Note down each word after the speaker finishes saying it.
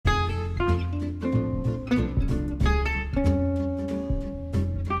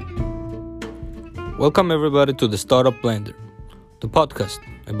Welcome everybody to the Startup Blender, the podcast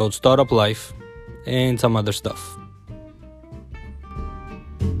about startup life and some other stuff.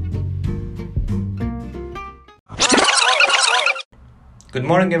 Good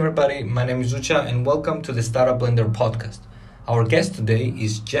morning everybody, my name is Ucha and welcome to the Startup Blender podcast. Our guest today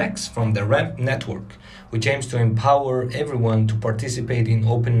is Jacques from the RAMP network, which aims to empower everyone to participate in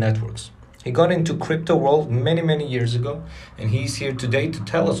open networks. He got into crypto world many years ago and he's here today to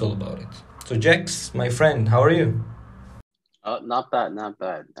tell us all about it. So Jacques, my friend, how are you? Not bad.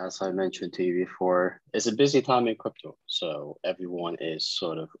 As I mentioned to you before, it's a busy time in crypto, so everyone is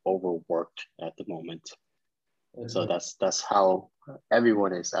sort of overworked at the moment. So that's how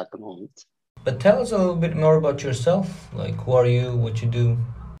everyone is at the moment. But tell us a little bit more about yourself, like who are you, what you do?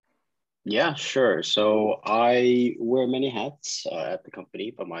 Yeah, sure. So I wear many hats at the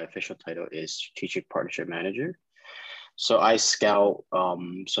company, but my official title is Strategic Partnership Manager. So I scout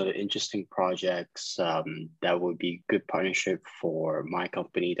sort of interesting projects that would be good partnership for my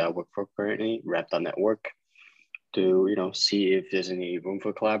company that I work for currently, Rap.network, to see if there's any room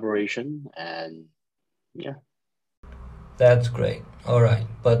for collaboration. And yeah. That's great. All right.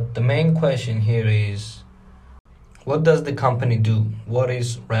 But the main question here is what does the company do? What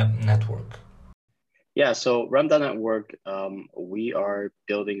is RAMP Network? Yeah, so Rap.network, we are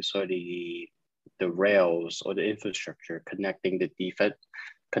building sort of the rails or the infrastructure connecting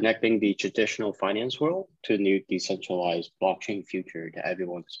the traditional finance world to a new decentralized blockchain future that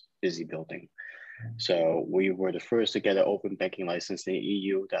everyone's busy building. So we were the first to get an open banking license in the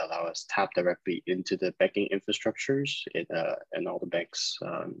EU that allow us to tap directly into the banking infrastructures in all the banks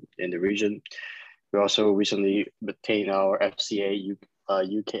in the region. We also recently obtained our FCA,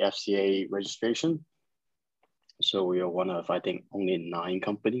 UK FCA registration. So we are one of, I think, only 9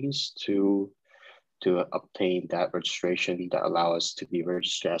 companies to obtain that registration that allow us to be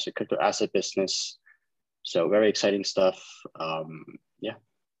registered as a crypto asset business. So very exciting stuff. Yeah.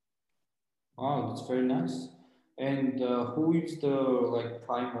 Wow, that's very nice. And who is the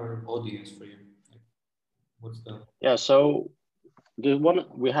primary audience for you? What's the Yeah, so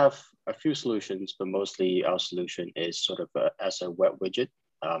we have a few solutions, but mostly our solution is sort of as a web widget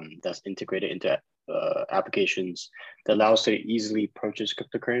that's integrated into applications that allows you to easily purchase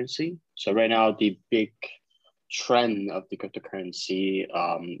cryptocurrency. So right now, the big trend of the cryptocurrency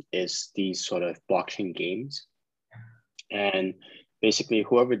is these sort of blockchain games, and basically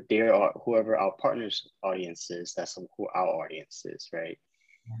whoever our partners' audience is, that's who our audience is, right?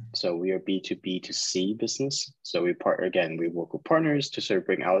 So we are B2B2C business. So we work with partners to sort of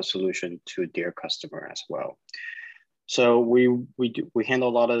bring our solution to their customer as well. So we handle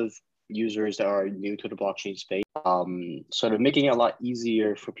a lot of users that are new to the blockchain space, sort of making it a lot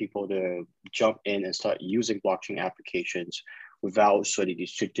easier for people to jump in and start using blockchain applications without sort of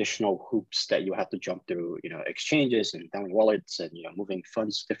these traditional hoops that you have to jump through, exchanges and down wallets and moving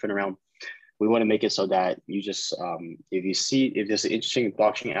funds different around. We want to make it so that you just, if there's an interesting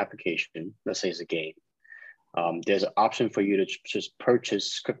blockchain application, let's say it's a game, there's an option for you to just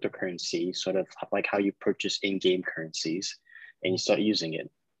purchase cryptocurrency, sort of like how you purchase in-game currencies, and you start using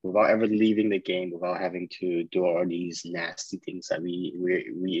it without ever leaving the game, without having to do all these nasty things that we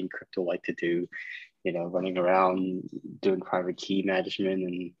in crypto like to do, running around doing private key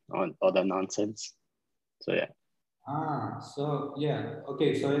management and all that nonsense. So yeah.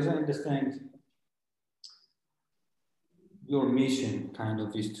 Okay. So as I understand, your mission kind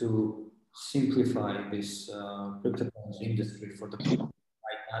of is to simplify this cryptocurrency industry for the people who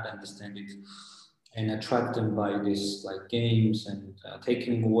might not understand it and attract them by this like games and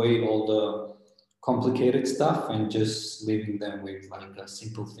taking away all the complicated stuff and just leaving them with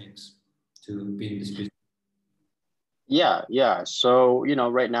simple things to be in this business. Yeah. So,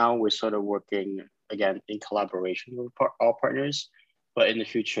 right now we're sort of working again in collaboration with our partners, but in the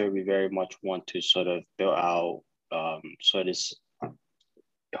future, we very much want to sort of build out sort of this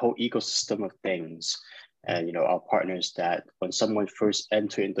whole ecosystem of things. And, our partners that when someone first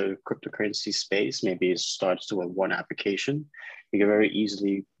enter into the cryptocurrency space, maybe it starts with one application, you can very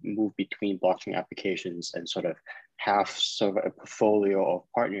easily move between blockchain applications and sort of have sort of a portfolio of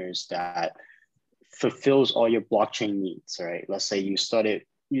partners that fulfills all your blockchain needs, right? Let's say you started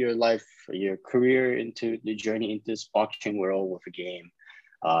your career into the journey into this blockchain world with a game.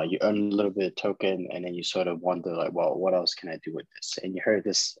 You earn a little bit of token, and then you sort of wonder, like, well, what else can I do with this? And you heard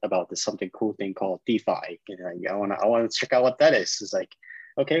about this something cool thing called DeFi. I want to check out what that is. It's like,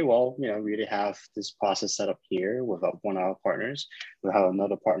 okay, well, we already have this process set up here with one of our partners. We have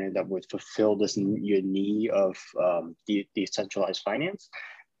another partner that would fulfill your need of decentralized finance.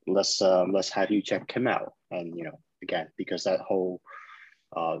 Let's have you check him out. And again, because that whole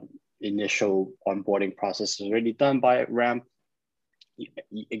initial onboarding process is already done by Ramp,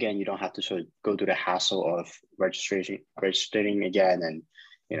 again, you don't have to sort of go through the hassle of registering again, and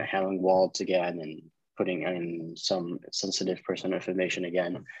handling wallets again, and putting in some sensitive personal information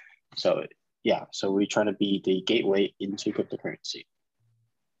again. So yeah, so we're trying to be the gateway into cryptocurrency.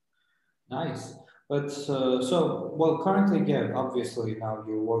 Nice. But well, currently, yeah, obviously now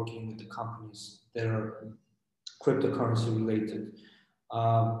you're working with the companies that are cryptocurrency related.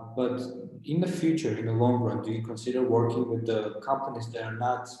 But in the future, in the long run, do you consider working with the companies that are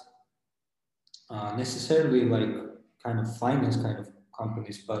not necessarily like kind of finance kind of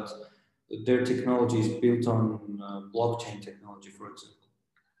companies, but their technology is built on blockchain technology, for example?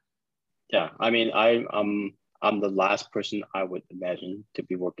 Yeah, I mean, I'm the last person I would imagine to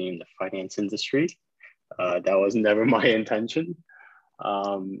be working in the finance industry. That was never my intention.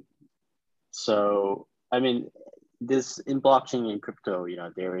 So I mean, this in blockchain and crypto,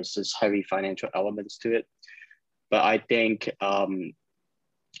 there is this heavy financial elements to it. But I think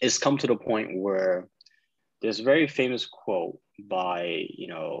it's come to the point where there's a very famous quote by,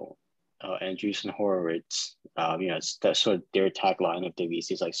 Andreessen Horowitz. It's that sort of their tagline of the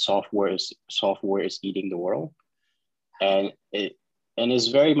VC is like software is eating the world. And it's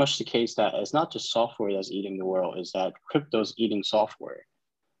very much the case that it's not just software that's eating the world, is that crypto's eating software.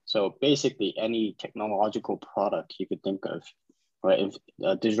 So basically, any technological product you could think of, right? If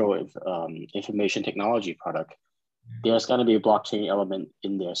digital information technology product, there's going to be a blockchain element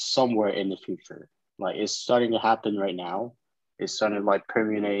in there somewhere in the future. Like it's starting to happen right now. It's starting to like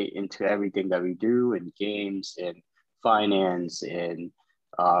permeate into everything that we do in games, in finance, in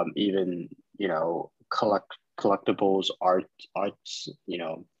even collectibles, arts.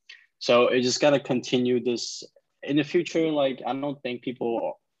 So it's just going to continue this in the future. Like I don't think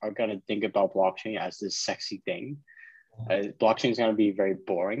people are going to think about blockchain as this sexy thing. Blockchain is going to be very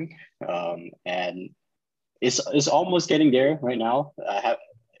boring, and it's almost getting there right now.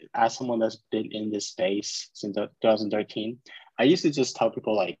 As someone that's been in this space since 2013, I used to just tell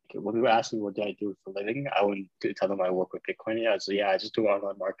people, like, when people ask me what do I do for a living, I wouldn't tell them I work with Bitcoin. I said, yeah, I just do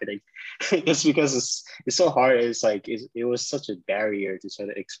online marketing. Just because it's so hard. It's like it was such a barrier to sort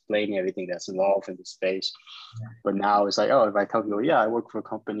of explain everything that's involved in the space. Yeah. But now it's like, oh, if I tell people, yeah, I work for a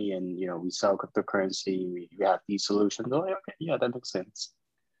company and we sell cryptocurrency, we have these solutions. Oh, okay, yeah, that makes sense.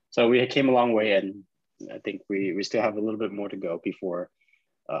 So we came a long way, and I think we still have a little bit more to go before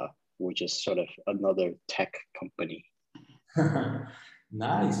we're just sort of another tech company.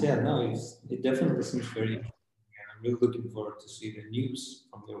 Nice. Yeah, no, it definitely seems very interesting. And I'm really looking forward to see the news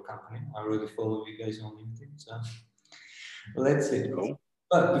from your company. I really follow you guys on LinkedIn. So let's see. Cool.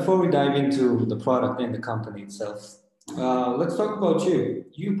 But before we dive into the product and the company itself, let's talk about you.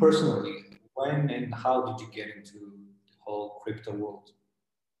 You personally, when and how did you get into the whole crypto world?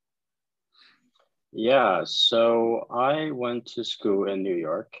 Yeah, so I went to school in New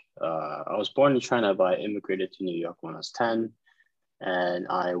York. I was born in China, but I immigrated to New York when I was 10. And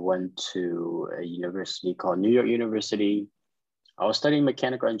I went to a university called New York University. I was studying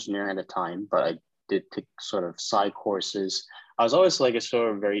mechanical engineering at the time, but I did take sort of side courses. I was always like a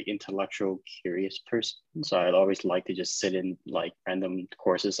sort of very intellectual, curious person. So I'd always like to just sit in like random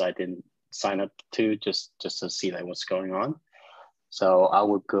courses I didn't sign up to just to see like what's going on. So I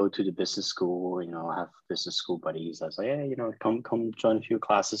would go to the business school, have business school buddies. I was like, hey, come join a few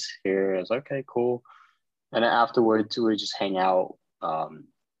classes here. I was like, okay, cool. And then afterwards, we would just hang out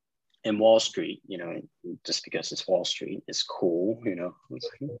in Wall Street, just because it's Wall Street, it's cool,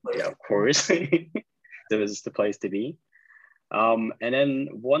 yeah, of course. It was the place to be. And then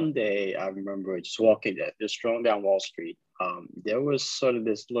one day I remember just strolling down Wall Street. There was sort of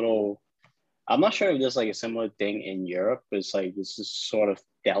this little, I'm not sure if there's like a similar thing in Europe, but it's like this is sort of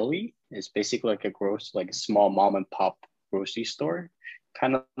deli. It's basically like a small mom and pop grocery store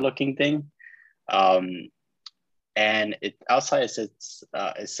kind of looking thing. And outside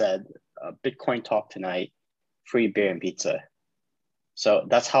it said Bitcoin talk tonight, free beer and pizza. So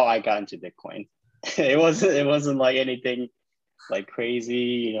that's how I got into Bitcoin. It wasn't like anything like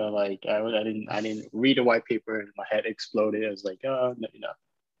crazy, like I didn't read a white paper and my head exploded. I was like, oh no,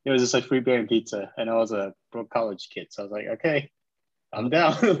 it was just like free beer and pizza, and I was a broke college kid, so I was like, okay, I'm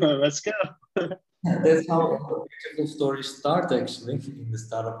down. Let's go. That's how the beautiful story starts, actually, in the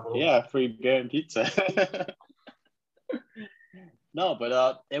startup world. Yeah, free beer and pizza. No, but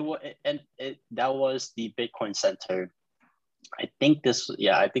that was the Bitcoin Center. I think this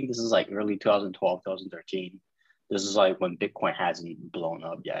is like early 2012, 2013. This is like when Bitcoin hasn't blown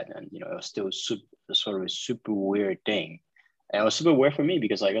up yet, and it was still sort of a super weird thing. And it was super weird for me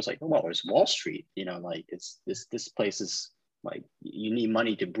because like I was like, oh, well, it's Wall Street, like it's this place is like you need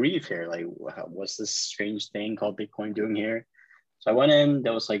money to breathe here. Like, what's this strange thing called Bitcoin doing here? So I went in.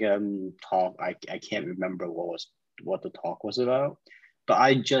 There was like talk. I can't remember what the talk was about, but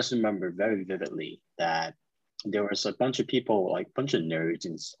I just remember very vividly that there was a bunch of people, like a bunch of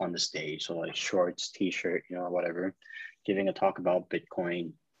nerds on the stage, so like shorts, t-shirt, whatever, giving a talk about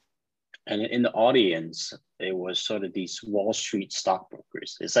Bitcoin. And in the audience, it was sort of these Wall Street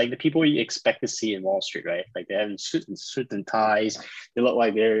stockbrokers. It's like the people you expect to see in Wall Street, right? Like they have suit and ties. They look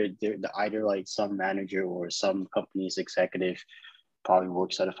like they're either like some manager or some company's executive, probably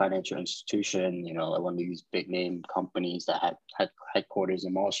works at a financial institution, like one of these big name companies that had headquarters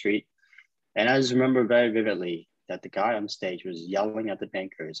in Wall Street. And I just remember very vividly that the guy on stage was yelling at the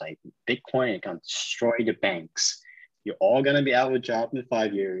bankers, like, Bitcoin is going to destroy the banks. You're all going to be out of a job in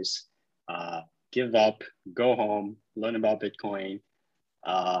 5 years. Give up, go home, learn about Bitcoin.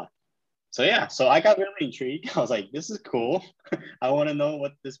 So I got really intrigued. I was like, this is cool. I want to know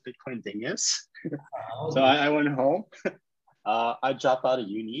what this Bitcoin thing is. So I went home. I dropped out of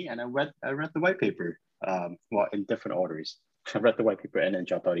uni and I read the white paper. Well, in different orders. I read the white paper and then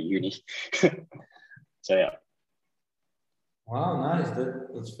dropped out of uni. So yeah. Wow, nice.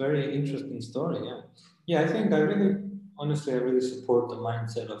 That's very interesting story. Yeah. Yeah, I think honestly, I really support the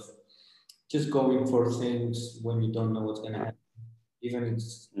mindset of just going for things when you don't know what's gonna happen. Even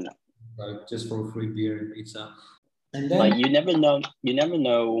it's like just for free beer and pizza. And then like you never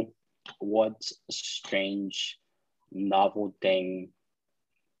know what strange novel thing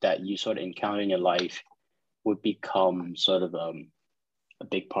that you sort of encounter in your life would become sort of a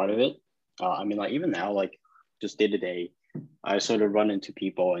big part of it. I mean, like even now, like just day to day, I sort of run into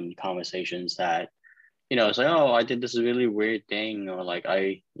people in conversations that, it's like, oh, I did this really weird thing, or like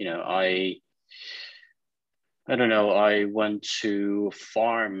I don't know, I went to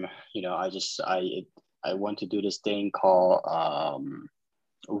farm, I went to do this thing called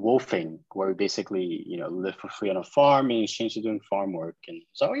wolfing, where we basically, live for free on a farm in exchange for doing farm work. And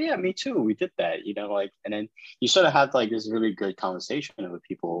so, oh yeah, me too, we did that, like, and then you sort of have like this really good conversation with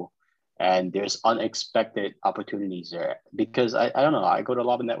people, and there's unexpected opportunities there. Because I don't know, I go to a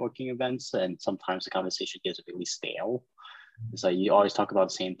lot of networking events, and sometimes the conversation gets really stale. It's like you always talk about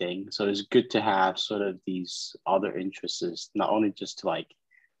the same thing. So it's good to have sort of these other interests, not only just to like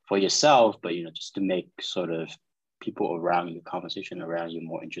for yourself, but just to make sort of people around you, conversation around you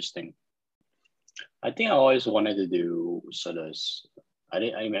more interesting. I think I always wanted to do sort of, I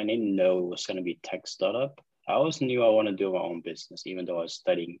didn't know it was going to be tech startup. I always knew I wanted to do my own business, even though I was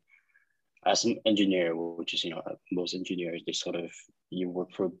studying as an engineer, which is, most engineers, they sort of, you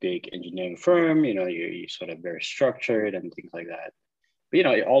work for a big engineering firm, you're sort of very structured and things like that.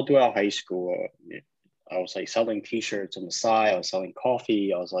 But, all throughout high school, I was like selling t-shirts on the side. I was selling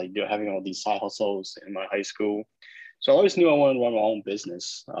coffee. I was like having all these side hustles in my high school. So I always knew I wanted to run my own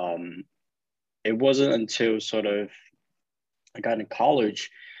business. It wasn't until sort of I got in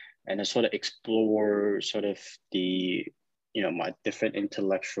college and I sort of explore sort of the, my different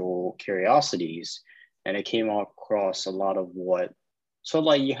intellectual curiosities. And I came across a lot of so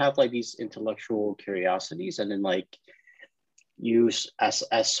like you have like these intellectual curiosities, and then like use as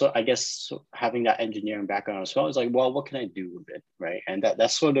so I guess having that engineering background as well, is like, well, what can I do with it, right? And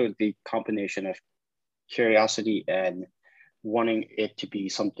that's sort of the combination of curiosity and wanting it to be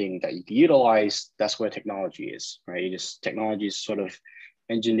something that you can utilize. That's where technology is, right? Technology is sort of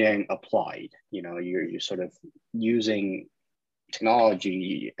engineering applied. You're sort of using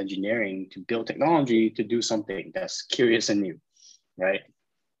technology engineering to build technology to do something that's curious and new, right?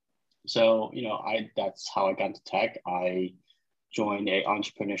 So that's how I got into tech. I joined a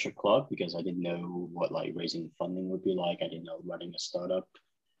entrepreneurship club because I didn't know what like raising funding would be like. I didn't know running a startup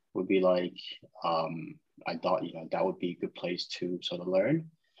would be like. I thought that would be a good place to sort of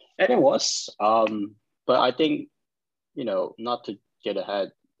learn, and it was. But I think not to get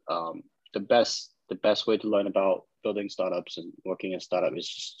ahead. The best way to learn about building startups and working in a startup is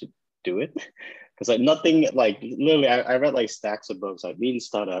just to do it. Because like nothing, like literally, I read like stacks of books like Lean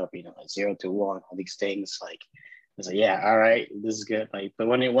Startup, like 0 to 1, all these things. Like it's like, yeah, all right, this is good. Like, but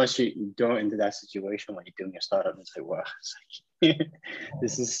once you go into that situation when you're doing your startup, it's like, wow, it's like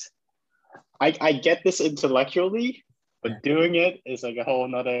this is. I get this intellectually, but doing it is like a whole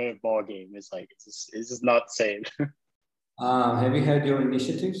nother ball game. It's like it's just not the same. Have you had your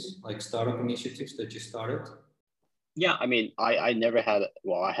initiatives, like startup initiatives that you started? Yeah, I mean, I never had.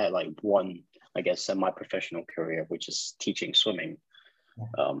 Well, I had like one, I guess, semi-professional career, which is teaching swimming.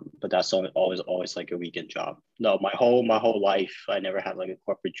 But that's always like a weekend job. No, my whole life, I never had like a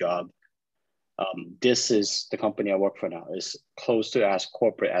corporate job. This is the company I work for now. Is close to as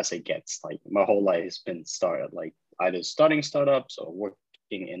corporate as it gets. Like my whole life has been started. Like either starting startups or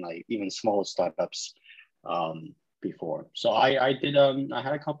working in like even smaller startups before. So I did I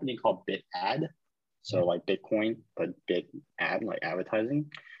had a company called BitAd, so like Bitcoin, but BitAd, like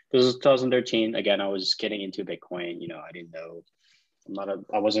advertising. This was 2013. Again, I was just getting into Bitcoin. You know, I didn't know.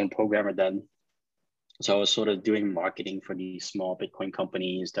 I wasn't a programmer then. So I was sort of doing marketing for these small Bitcoin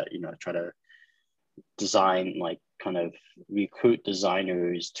companies that, you know, try to design, like kind of recruit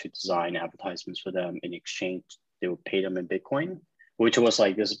designers to design advertisements for them. In exchange, they would pay them in Bitcoin, which was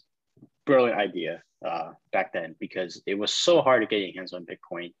like this brilliant idea back then, because it was so hard to get your hands on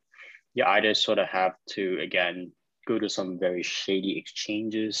Bitcoin. You either sort of have to, again, go to some very shady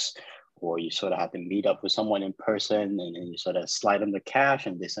exchanges, or you sort of have to meet up with someone in person and then you sort of slide them the cash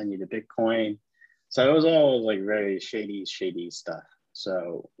and they send you the Bitcoin. So it was all like very shady stuff.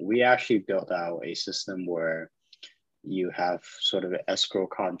 So we actually built out a system where you have sort of an escrow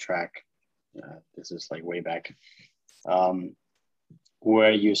contract. This is like way back,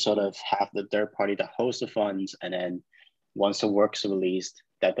 where you sort of have the third party that hosts the funds, and then once the work's released,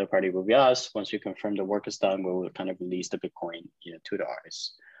 that third party will be us. Once we confirm the work is done, we will kind of release the Bitcoin, you know, to the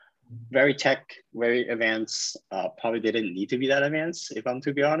artist. Very tech, very advanced. Probably didn't need to be that advanced, if I'm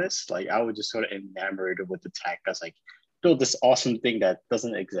to be honest. Like I was just sort of enamored with the tech. I was like, build this awesome thing that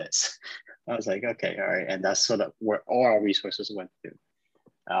doesn't exist. I was like, okay, all right. And that's sort of where all our resources went to.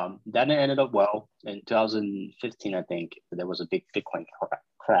 Then it ended up well. In 2015, I think, there was a big Bitcoin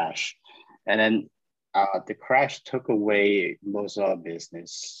crash. And then the crash took away most of our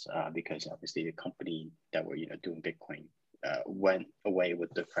business because obviously the company that were, you know, doing Bitcoin went away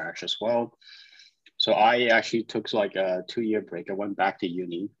with the crash as well. So I actually took like a 2-year break. I went back to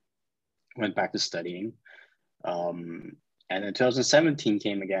uni, went back to studying. And then 2017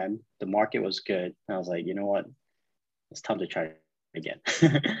 came again. The market was good. And I was like, you know what? It's time to try it again.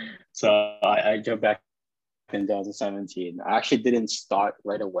 So I jumped back in 2017. I actually didn't start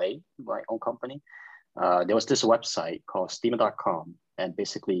right away my own company. There was this website called steamer.com. And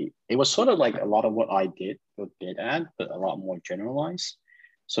basically, it was sort of like a lot of what I did with BitAd, but a lot more generalized.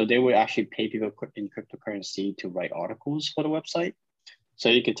 So they would actually pay people in cryptocurrency to write articles for the website. So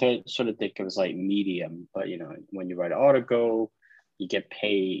you could sort of think of it as like Medium, but you know, when you write an article, you get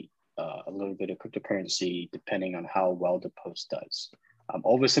paid a little bit of cryptocurrency depending on how well the post does. I'm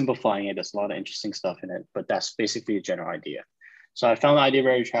oversimplifying it. There's a lot of interesting stuff in it, but that's basically the general idea. So I found the idea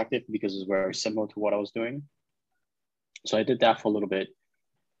very attractive because it's very similar to what I was doing. So I did that for a little bit.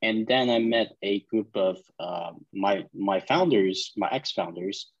 And then I met a group of my founders, my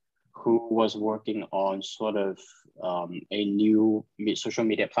ex-founders, who was working on sort of a new social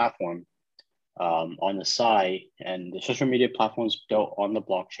media platform on the side. And the social media platform is built on the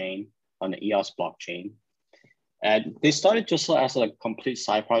blockchain, on the EOS blockchain. And they started just as a complete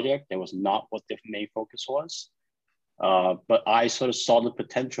side project. That was not what the main focus was. But I sort of saw the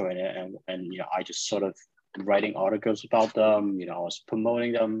potential in it, and you know, I just sort of writing articles about them. You know, I was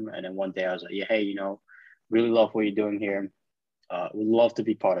promoting them, and then one day I was like, yeah, hey, you know, really love what you're doing here. Would love to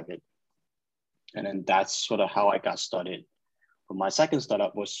be part of it. And then that's sort of how I got started. But my second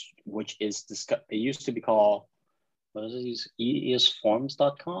startup which is this. It used to be called, what is it?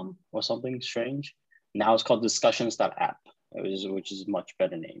 easforms.com or something strange. Now it's called discussions.app, which is a much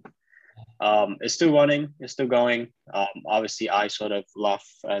better name. It's still running, it's still going. Obviously I sort of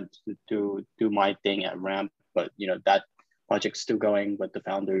left and do my thing at Ramp, but you know, that project's still going with the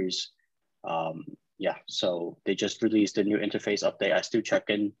founders. Yeah, so they just released a new interface update. I still check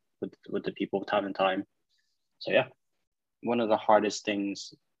in with the people time and time. So yeah, one of the hardest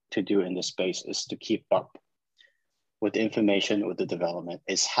things to do in this space is to keep up with the information, with the development.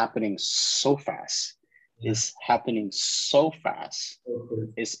 It's happening so fast. Yeah. It's happening so fast.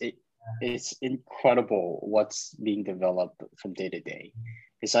 It's incredible what's being developed from day to day.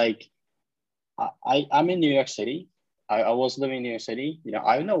 It's like, I'm in New York City. I was living in New York City. You know,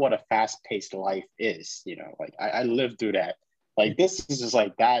 I know what a fast-paced life is. You know, like I lived through that. Like this is just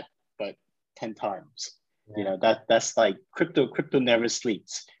like that, but 10 times. Yeah. You know, that's like crypto never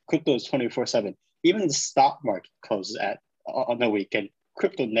sleeps. Crypto is 24/7. Even the stock market closes on the weekend.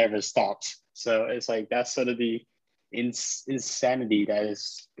 Crypto never stops. So it's like that's sort of the insanity that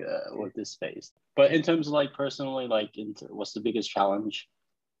is with this space. But in terms of like personally, like what's the biggest challenge?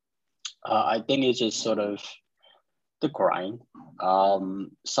 I think it's just sort of the grind.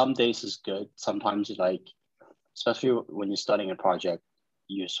 Some days is good. Sometimes you like, especially when you're starting a project,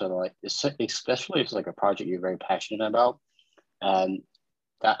 you sort of like, especially if it's like a project you're very passionate about. And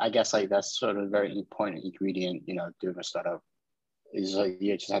that, I guess like that's sort of a very important ingredient, you know, doing a startup is like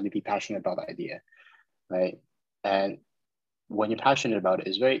you just have to be passionate about the idea, right? And when you're passionate about it,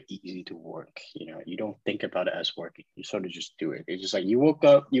 it's very easy to work. You don't think about it as working. You sort of just do it. It's just like you wake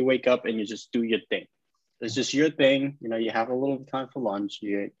up and you just do your thing. It's just your thing. You have a little time for lunch.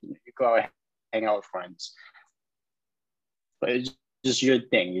 You go out, hang out with friends, but it's just your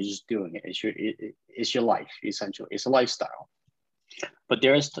thing. You're just doing it. It's your life, essentially. It's a lifestyle. But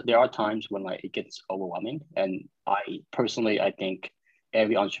there are times when like it gets overwhelming, and I think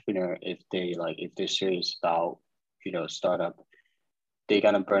every entrepreneur, if they're serious about startup, they're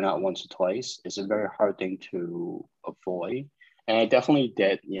gonna burn out once or twice. It's a very hard thing to avoid, and I definitely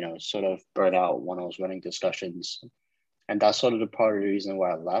did sort of burn out when I was running discussions, and that's sort of the part of the reason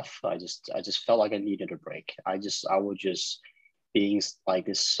why I left. I just felt like I needed a break. I was just being like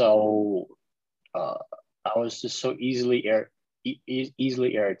this so I was just so easily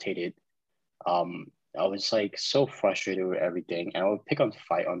irritated. I was like so frustrated with everything, and I would pick on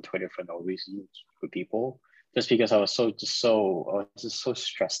fight on Twitter for no reason with people, just because I was just so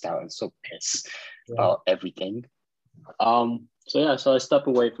stressed out and so pissed about everything. So I stepped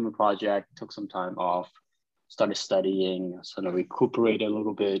away from the project, took some time off, started studying, sort of recuperate a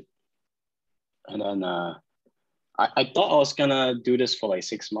little bit, and then I thought I was gonna do this for like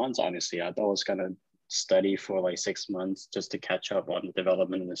 6 months. Honestly, I thought I was gonna study for like 6 months just to catch up on the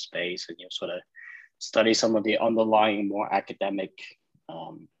development in the space and sort of study some of the underlying more academic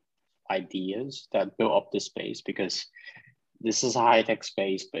ideas that build up this space, because this is a high-tech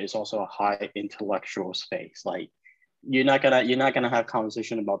space, but it's also a high intellectual space. Like you're not gonna have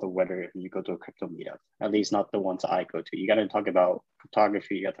conversation about the weather if you go to a crypto meetup. At least not the ones I go to. You gotta talk about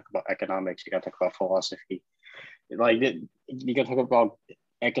cryptography, you gotta talk about economics, you gotta talk about philosophy. Like you can talk about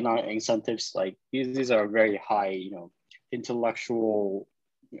economic incentives. Like these are very high, intellectual.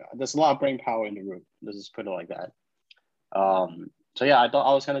 There's a lot of brain power in the room. Let's just put it like that. So yeah, I thought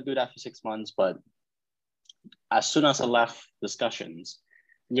I was gonna do that for 6 months, but as soon as I left discussions,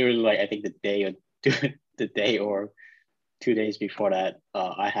 literally like I think the day or 2 days before that,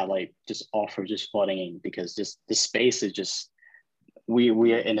 I had like just offers just flooding in, because this space is just we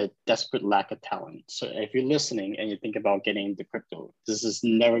are in a desperate lack of talent. So if you're listening and you think about getting into crypto, this has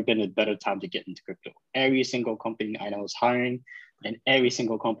never been a better time to get into crypto. Every single company I know is hiring, and every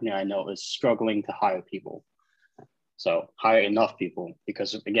single company I know is struggling to hire people. So hire enough people,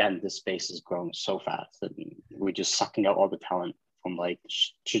 because again, this space is growing so fast that we're just sucking out all the talent from like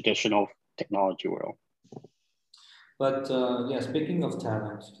traditional technology world. But speaking of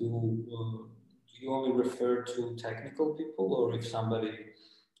talent, do you only refer to technical people, or if somebody,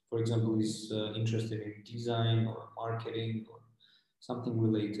 for example, is interested in design or marketing or something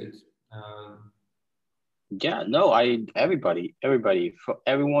related? Yeah, no, everybody,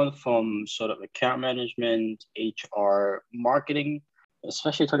 everyone from sort of account management, HR, marketing,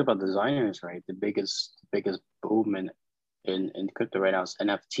 especially talking about designers, right? The biggest movement in crypto right now is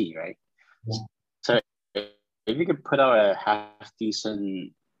NFT, right? Yeah. So if you could put out a half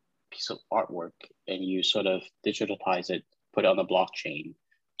decent piece of artwork and you sort of digitize it, put it on the blockchain,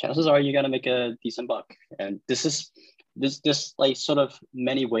 chances are you're gonna make a decent buck. And this like sort of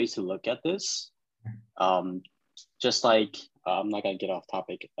many ways to look at this. Just like I'm not gonna get off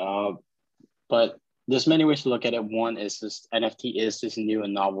topic, but there's many ways to look at it. One is this NFT is this new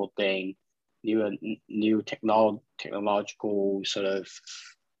and novel thing, new technological sort of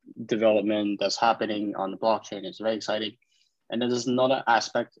development that's happening on the blockchain. It's very exciting. And then there's another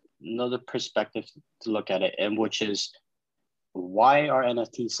perspective to look at it, and which is, why are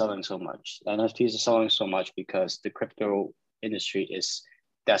NFTs selling so much? NFTs are selling so much because the crypto industry is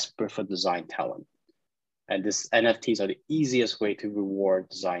desperate for design talent. And this NFTs are the easiest way to reward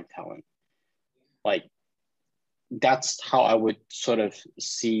design talent. Like, that's how I would sort of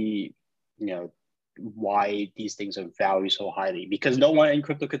see, why these things are valued so highly, because no one in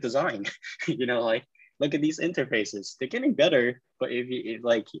crypto could design. Like, look at these interfaces, they're getting better. But if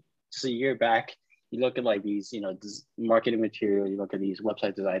like just a year back, you look at like these, this marketing material, you look at these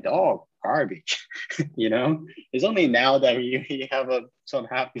website design, they're all garbage. It's only now that you have some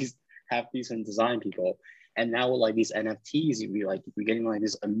half decent design people. And now with like these NFTs, we're getting like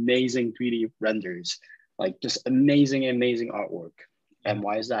this amazing 3D renders, like just amazing artwork. And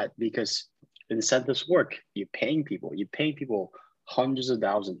why is that? Because incentives work. You're paying people hundreds of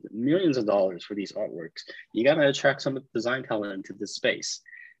thousands, millions of dollars for these artworks. You gotta attract some design talent into this space.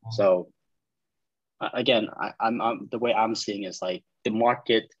 So again, I'm the way I'm seeing is like the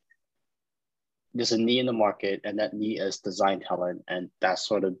market. There's a need in the market, and that need is design talent, and that's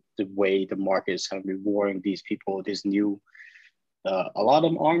sort of the way the market is kind of rewarding these people. These new, a lot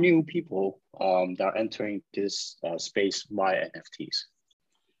of them are new people that are entering this space via NFTs.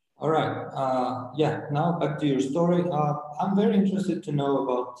 All right. Yeah. Now back to your story. I'm very interested to know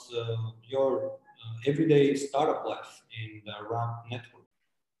about your everyday startup life in the RAM network.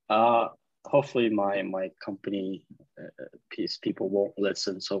 Uh, Hopefully my company people won't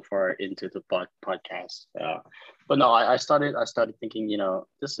listen so far into the podcast. But no, I started thinking,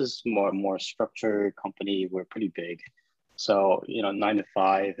 this is more structured company. We're pretty big, so 9 to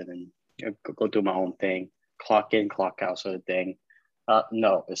 5, and then go do my own thing, clock in, clock out sort of thing.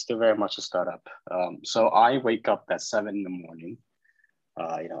 No, it's still very much a startup. So I wake up at 7 in the morning.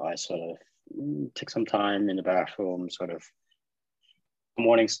 I sort of take some time in the bathroom, sort of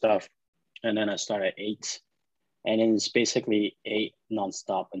morning stuff, and then I start at 8, and then it's basically 8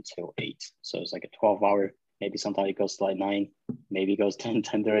 nonstop until 8. So it's like a 12-hour. Maybe sometimes it goes to like 9, maybe it goes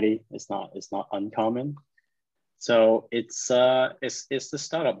 10:30. It's not uncommon. So it's the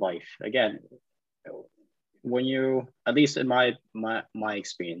startup life again. When you, at least in my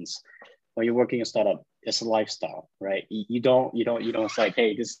experience, when you're working a startup, it's a lifestyle, right? You don't it's like,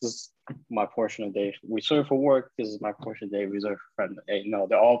 hey, this is my portion of the day reserved for work. This is my portion of the day reserved for friends. Hey, no,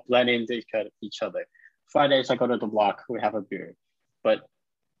 they're all blending into each other. Fridays I go to the block, we have a beer. But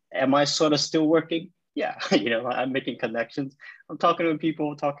am I sort of still working? Yeah, I'm making connections. I'm talking to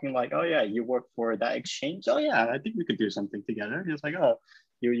people, talking like, oh yeah, you work for that exchange. Oh yeah, I think we could do something together. It's like, oh,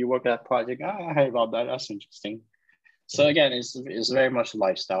 you work at that project. Oh, I heard about that. That's interesting. So again, it's very much a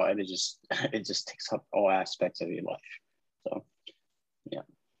lifestyle, and it just it just takes up all aspects of your life. So yeah.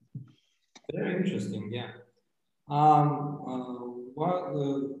 Very interesting. Yeah. What?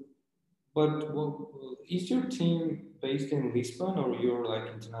 Is your team based in Lisbon or you're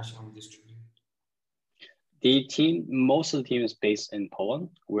like internationally distributed? Most of the team is based in Poland.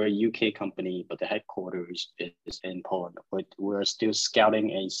 We're a UK company, but the headquarters is in Poland. But we're still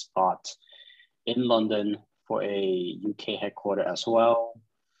scouting a spot in London for a UK headquarter as well.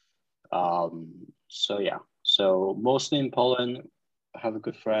 So yeah, so mostly in Poland. I have a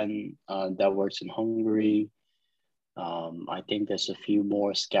good friend that works in Hungary. I think there's a few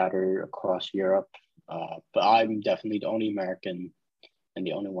more scattered across Europe, but I'm definitely the only American and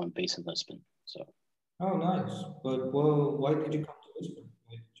the only one based in Lisbon. So. Oh, nice. But well, why did you come to Lisbon?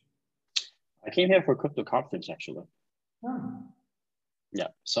 I came here for a crypto conference actually. Oh. Yeah,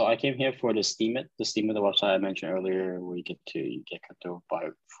 so I came here for the Steemit, the website I mentioned earlier, where you get crypto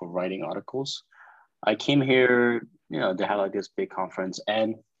for writing articles. I came here, they had like this big conference,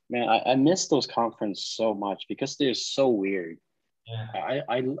 and man, I miss those conferences so much because they're so weird. Yeah.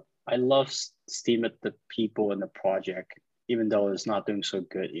 I love Steemit, the people and the project, even though it's not doing so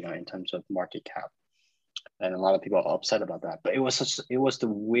good, in terms of market cap. And a lot of people are upset about that. But it was the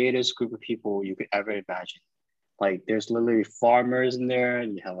weirdest group of people you could ever imagine. Like there's literally farmers in there,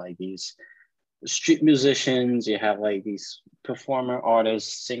 and you have like these street musicians, you have like these performer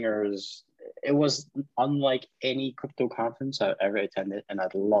artists, singers. It was unlike any crypto conference I've ever attended, and I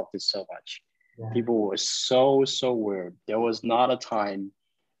loved it so much. Yeah. People were so weird. There was not a time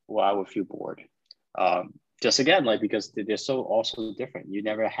where I would feel bored. Just again, like because they're so also different. You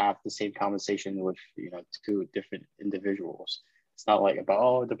never have the same conversation with two different individuals. It's not like about,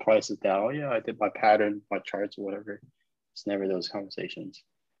 oh, the price is down. Oh yeah, I did my pattern, my charts, or whatever. It's never those conversations.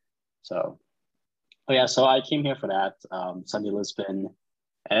 So, oh yeah, so I came here for that Sunday Lisbon,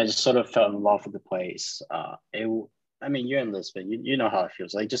 and I just sort of fell in love with the place. I mean, you're in Lisbon, you know how it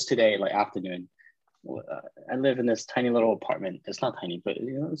feels. Like just today, like afternoon, I live in this tiny little apartment. It's not tiny, but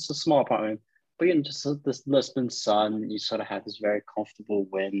it's a small apartment. But just this Lisbon sun, you sort of have this very comfortable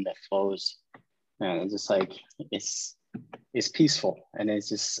wind that flows. And it's just like it's peaceful, and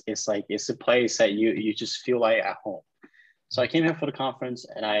it's like it's a place that you just feel like at home. So I came here for the conference,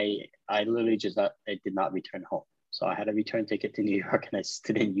 and I literally I did not return home. So I had a return ticket to New York, and I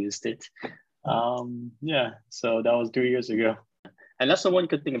still didn't use it. Yeah, so that was 3 years ago, and that's the one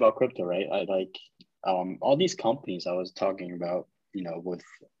good thing about crypto, right? I like all these companies I was talking about. With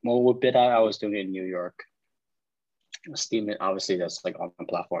BitEye, I was doing it in New York. Steemit, obviously, that's like on the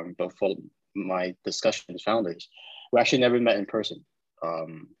platform. But for my discussions founders, we actually never met in person.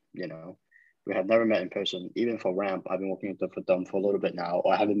 We have never met in person. Even for Ramp, I've been working with them for a little bit now.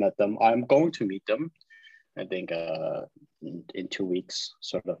 I haven't met them. I'm going to meet them, I think, in 2 weeks,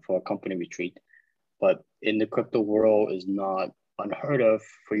 sort of for a company retreat. But in the crypto world, is not unheard of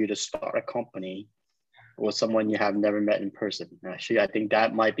for you to start a company with someone you have never met in person. Actually, I think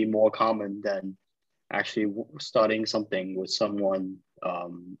that might be more common than actually starting something with someone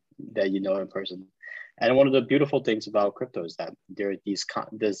that you know in person. And one of the beautiful things about crypto is that there's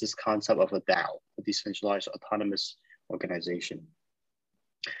this concept of a DAO, a decentralized autonomous organization.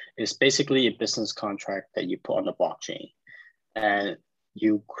 It's basically a business contract that you put on the blockchain. And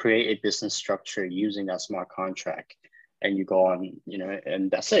you create a business structure using that smart contract, and you go on,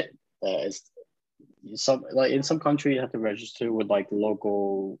 and that's it. It's some, like in some country you have to register with like the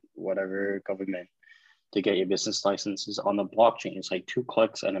local whatever government to get your business licenses. On the blockchain, it's like 2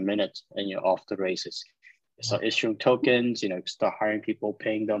 clicks and a minute, and you're off the races. You start issuing tokens, start hiring people,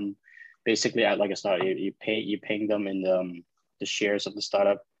 paying them. Basically, at like a start, you're paying them in the shares of the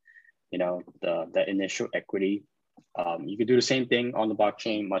startup, the initial equity. You could do the same thing on the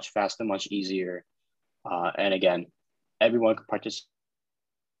blockchain, much faster, much easier. And again, everyone can participate.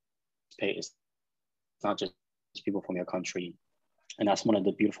 It's not just people from your country. And that's one of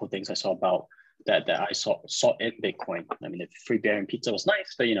the beautiful things I saw about that I saw in Bitcoin. I mean, the free beer and pizza was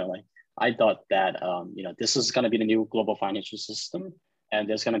nice, but I thought that this is going to be the new global financial system, and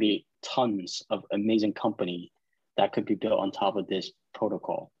there's going to be tons of amazing company that could be built on top of this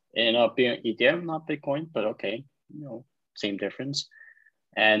protocol. And being Ethereum, not Bitcoin, but okay, same difference.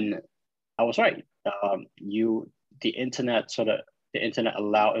 And I was right. The internet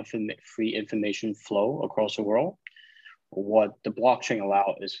allow free information flow across the world. What the blockchain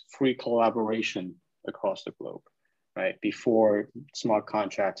allow is free collaboration across the globe, right? Before smart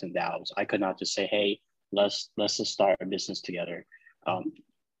contracts and DAOs, I could not just say, hey, let's just start a business together.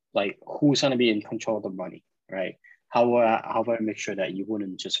 Like, who's going to be in control of the money, right? How will I make sure that you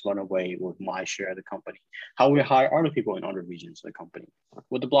wouldn't just run away with my share of the company? How will we hire other people in other regions of the company?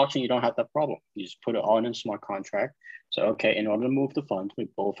 With the blockchain, you don't have that problem. You just put it all in a smart contract. So, okay, in order to move the funds, we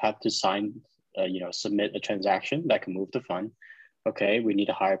both have to submit a transaction that can move the fund. Okay, we need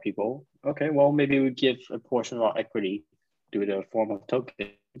to hire people. Okay, well, maybe we give a portion of our equity through the form of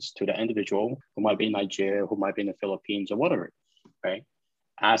tokens to the individual who might be in Nigeria, who might be in the Philippines, or whatever, right?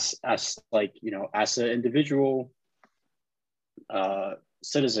 As an individual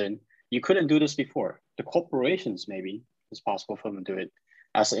citizen, you couldn't do this before. The corporations, maybe it's possible for them to do it.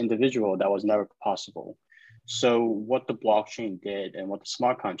 As an individual, that was never possible. So what the blockchain did and what the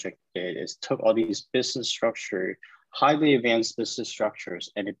smart contract did is took all these business structure, highly advanced business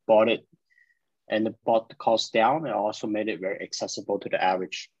structures, and it brought the cost down, and also made it very accessible to the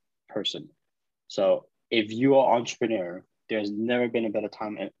average person. So if you are an entrepreneur, there's never been a better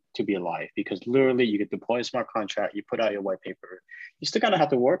time to be alive, because literally you could deploy a smart contract, you put out your white paper. You still kind of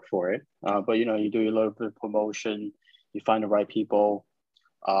have to work for it, but you do a little bit of promotion, you find the right people.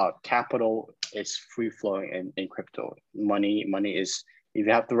 Capital is free flowing in crypto. Money is, if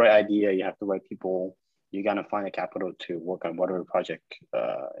you have the right idea, you have the right people, you're gonna find the capital to work on whatever project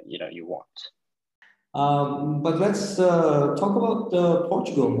you want. But let's talk about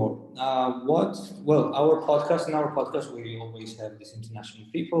Portugal more. In our podcast, we always have these international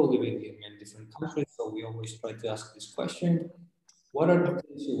people living in many different countries. So we always try to ask this question: what are the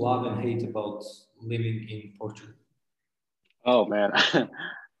things you love and hate about living in Portugal? Oh man,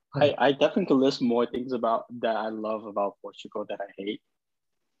 I definitely could list more things about that I love about Portugal that I hate.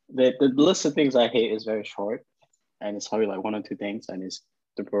 The list of things I hate is very short, and it's probably like 1 or 2 things, and it's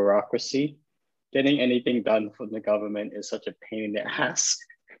the bureaucracy. Getting anything done from the government is such a pain in the ass.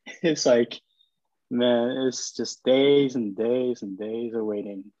 It's like, man, it's just days and days and days of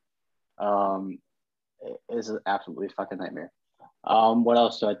waiting. It's an absolutely fucking nightmare. What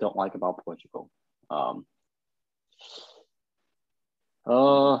else do I don't like about Portugal? I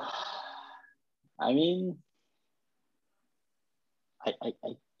mean,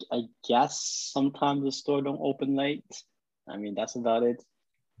 I guess sometimes the store don't open late. I mean, that's about it.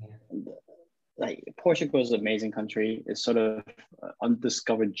 And, like, Portugal is an amazing country. It's sort of an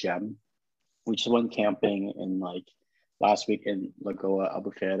undiscovered gem. We just went camping in like last week in Lagoa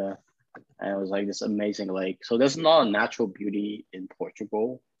Albufeira, and it was like this amazing lake. So there's a lot of natural beauty in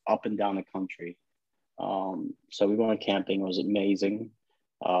Portugal up and down the country. So we went camping. It was amazing.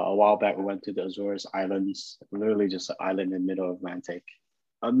 A while back, we went to the Azores Islands, literally just an island in the middle of Atlantic.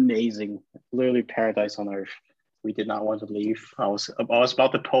 Amazing, literally paradise on earth. We did not want to leave. I was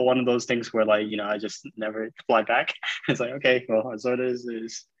about to pull one of those things where, like, I just never fly back. It's like, okay, well, Azores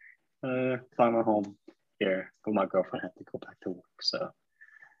is final home here. But my girlfriend had to go back to work. So,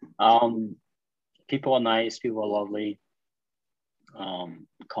 people are nice. People are lovely.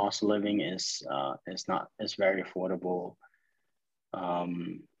 Cost of living is very affordable.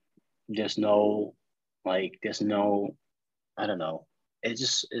 There's no, I don't know.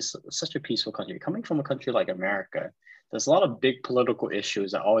 It's such a peaceful country. Coming from a country like America, there's a lot of big political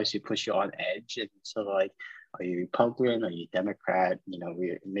issues that always push you on edge. And so, like, are you Republican? Are you Democrat?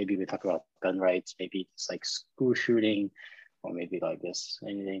 We talk about gun rights, maybe it's like school shooting, or maybe like this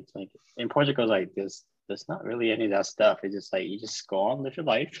anything. It's like in Portugal, like there's not really any of that stuff. It's just like you just go on, live your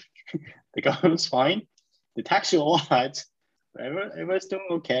life. The government's fine. They tax you a lot, everyone's doing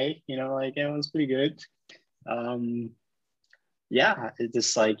okay. Like everyone's pretty good. Um, yeah, it's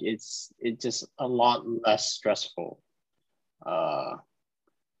just like it's just a lot less stressful. Uh,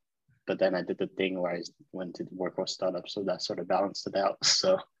 but then I did the thing where I went to work for a startup, so that sort of balanced it out.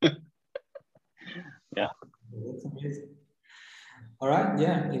 So yeah. That's amazing. All right,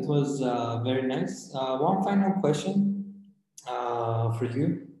 yeah, it was very nice. One final question for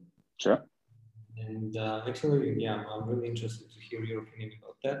you. Sure. And actually, yeah, I'm really interested to hear your opinion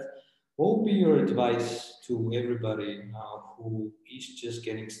about that. What would be your advice to everybody who is just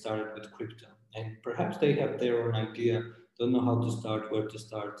getting started with crypto? And perhaps they have their own idea, don't know how to start, where to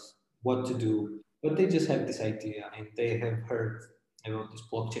start, what to do, but they just have this idea and they have heard about this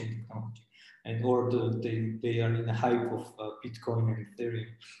blockchain technology. And or they are in the hype of Bitcoin and Ethereum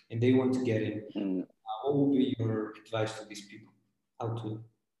and they want to get in. Mm. What would be your advice to these people? How to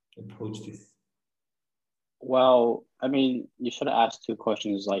approach this? Well, I mean, you should have asked two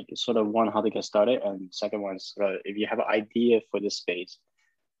questions, like sort of one, how to get started, and second one is if you have an idea for this space,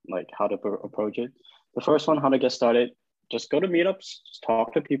 like how to approach it. The first one, how to get started, just go to meetups, just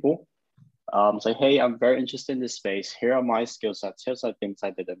talk to people. Say, hey, I'm very interested in this space. Here are my skill sets. Here's the things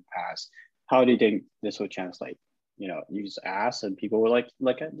I did in the past. How do you think this will translate? You just ask, and people were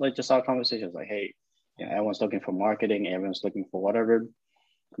like just our conversations, like, hey, everyone's looking for marketing, everyone's looking for whatever.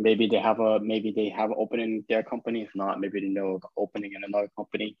 Maybe they have opening in their company. If not, maybe they know of opening in another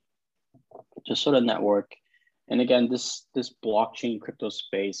company. Just sort of network. And again, this blockchain crypto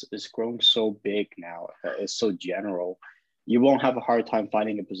space is growing so big now. It's so general. You won't have a hard time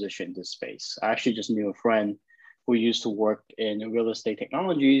finding a position in this space. I actually just knew a friend who used to work in real estate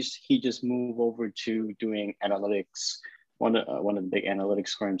technologies. He just moved over to doing analytics, one of the big analytics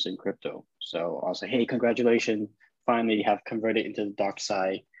firms in crypto. So I was like, hey, congratulations. Finally have converted into the dark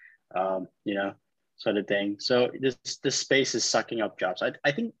side, sort of thing. So this space is sucking up jobs.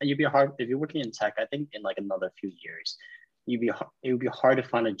 I think you'd be hard if you're working in tech. I think in like another few years, it would be hard to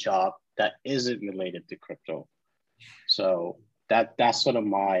find a job that isn't related to crypto. So that's sort of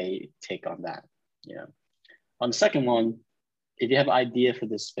my take on that. On the second one, if you have an idea for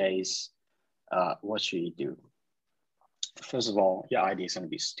this space, what should you do? First of all, your idea is going to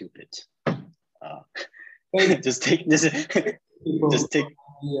be stupid. Just take this. Just take.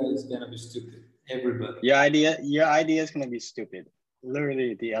 Yeah, it's gonna be stupid. Everybody. Your idea is gonna be stupid.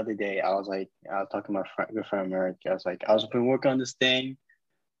 Literally, the other day, I was talking to my good friend Merrick. I was been working on this thing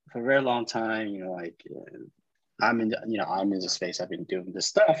for a very long time. I'm in the space. I've been doing this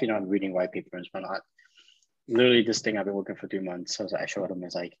stuff. I'm reading white papers, whatnot. Literally, this thing I've been working for 3 months. So I showed him.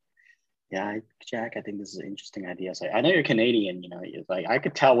 It's like, yeah, Jack, I think this is an interesting idea. It's like, I know you're Canadian, it's like, I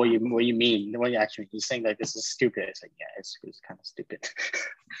could tell what you mean, what you actually, he's saying like, this is stupid. It's like, yeah, it's kind of stupid.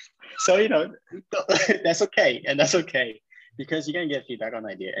 So, that's okay. And that's okay because you're going to get feedback on the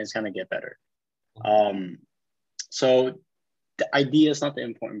idea and it's going to get better. So the idea is not the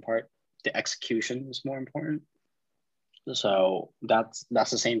important part. The execution is more important. So that's the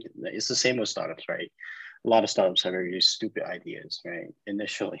same. It's the same with startups, right? A lot of startups have very stupid ideas, right?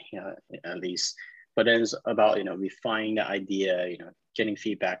 Initially, at least, but then it's about, refining the idea, getting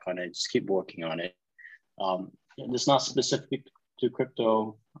feedback on it, just keep working on it. It's not specific to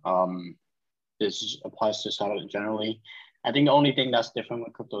crypto. This applies to startups generally. I think the only thing that's different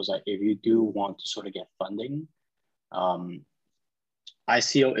with crypto is that if you do want to sort of get funding,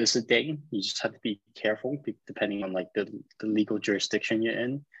 ICO is a thing. You just have to be careful depending on like the legal jurisdiction you're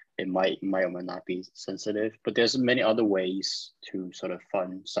in. It might or might not be sensitive, but there's many other ways to sort of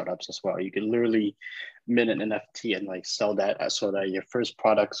fund startups as well. You can literally mint an NFT and like sell that as sort of your first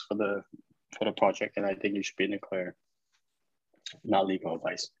products for the project. And I think you should be in the clear. Not legal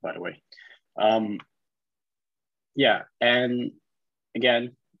advice, by the way. Yeah, and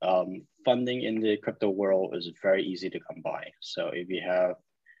again, funding in the crypto world is very easy to come by. So if you have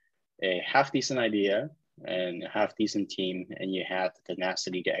a half decent idea and a half decent team, and you have the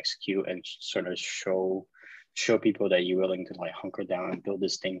tenacity to execute and sort of show people that you're willing to like hunker down and build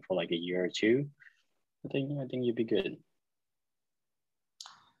this thing for like a year or two, I think you'd be good.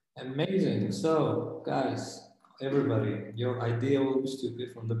 Amazing. So guys, everybody, your idea will be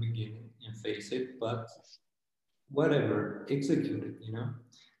stupid from the beginning and face it, but whatever, execute it,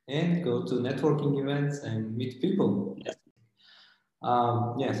 and go to networking events and meet people.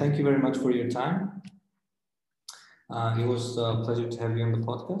 Yeah. Thank you very much for your time. It was a pleasure to have you on the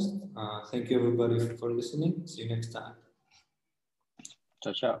podcast. Thank you everybody for listening. See you next time.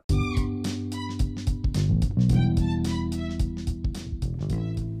 Ciao, ciao.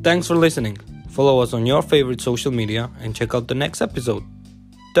 Thanks for listening. Follow us on your favorite social media and check out the next episode.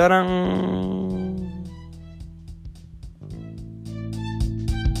 Ta-da!